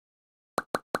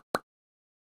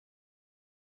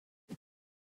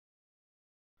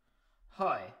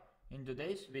Hi, in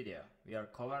today's video we are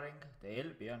covering the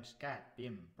Elbjörn CAD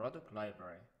BIM product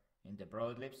library in the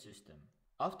ProdLib system.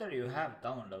 After you have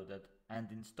downloaded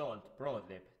and installed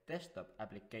ProdLib desktop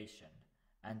application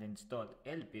and installed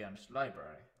Elbjörn's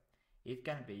library, it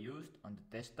can be used on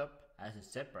the desktop as a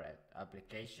separate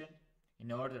application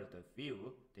in order to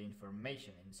view the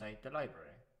information inside the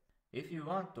library. If you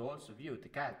want to also view the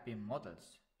CAD BIM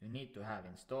models, you need to have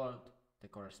installed the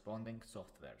corresponding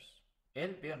softwares.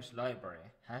 Elbjörn's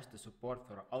library has the support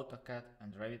for AutoCAD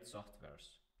and Revit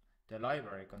softwares. The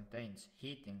library contains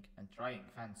heating and drying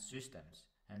fan systems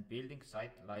and building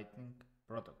site lighting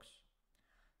products.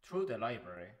 Through the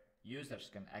library, users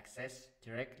can access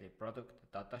directly product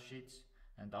datasheets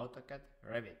and AutoCAD,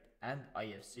 Revit and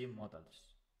IFC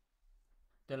models.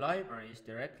 The library is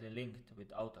directly linked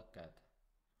with AutoCAD.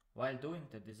 While doing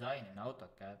the design in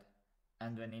AutoCAD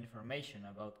and when information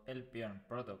about Elbjörn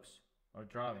products or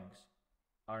drawings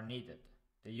are needed,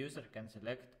 the user can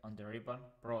select on the ribbon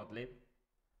ProdLib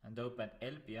and open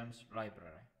Elbjörn's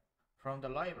library. From the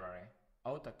library,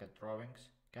 AutoCAD drawings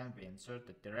can be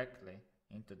inserted directly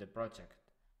into the project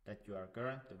that you are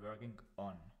currently working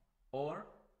on, or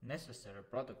necessary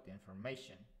product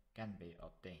information can be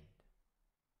obtained.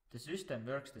 The system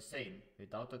works the same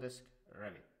with Autodesk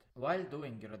Revit. While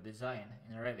doing your design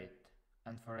in Revit,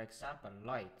 and for example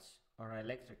lights or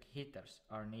electric heaters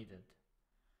are needed,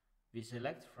 we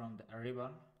select from the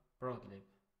ribbon ProdLib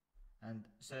and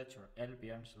search for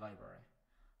Elbjörn's library.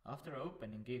 After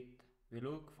opening it, we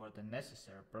look for the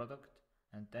necessary product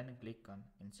and then click on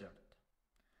Insert.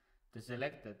 The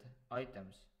selected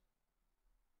items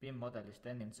BIM model is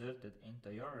then inserted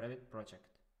into your Revit project.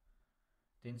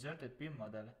 The inserted BIM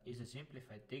model is a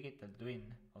simplified digital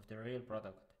twin of the real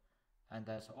product and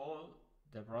has all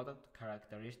the product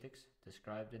characteristics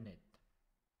described in it.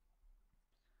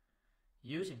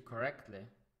 Using correctly,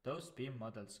 those BIM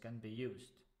models can be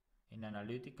used in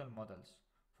analytical models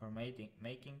for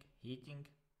making heating,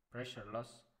 pressure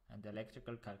loss and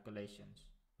electrical calculations.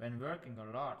 When working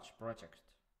on large projects,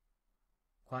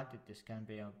 quantities can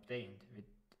be obtained with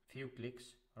few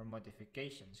clicks or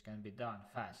modifications can be done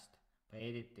fast by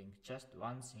editing just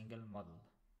one single model.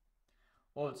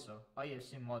 Also,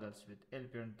 IFC models with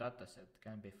Elbjörn dataset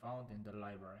can be found in the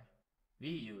library. We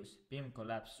use BIM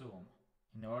Collab Zoom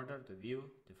in order to view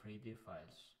the 3D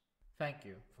files. Thank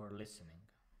you for listening.